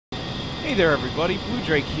Hey there everybody, Blue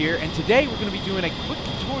Drake here, and today we're going to be doing a quick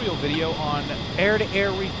tutorial video on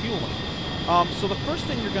air-to-air refueling. So the first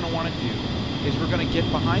thing you're going to want to do is we're going to get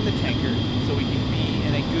behind the tanker so we can be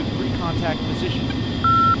in a good pre-contact position.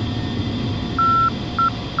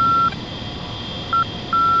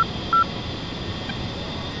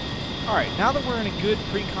 Alright, now that we're in a good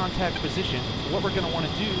pre-contact position, what we're going to want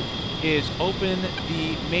to do is open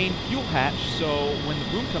the main fuel hatch so when the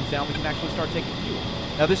boom comes down we can actually start taking fuel.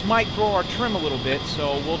 Now this might throw our trim a little bit,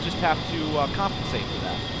 so we'll just have to compensate for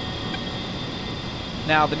that.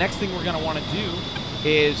 Now the next thing we're going to want to do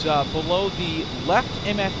is below the left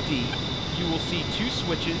MFD you will see two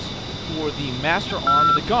switches for the master arm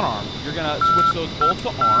and the gun arm. You're going to switch those both to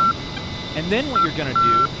arm, and then what you're going to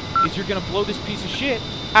do is you're going to blow this piece of shit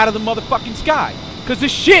out of the motherfucking sky. Because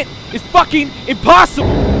this shit is fucking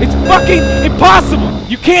impossible. It's fucking impossible.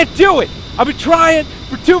 You can't do it. I've been trying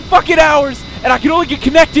for 2 fucking hours and I can only get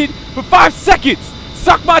connected for 5 seconds.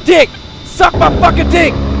 Suck my dick. Suck my fucking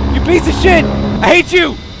dick. You piece of shit. I hate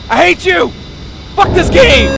you. I hate you. Fuck this game.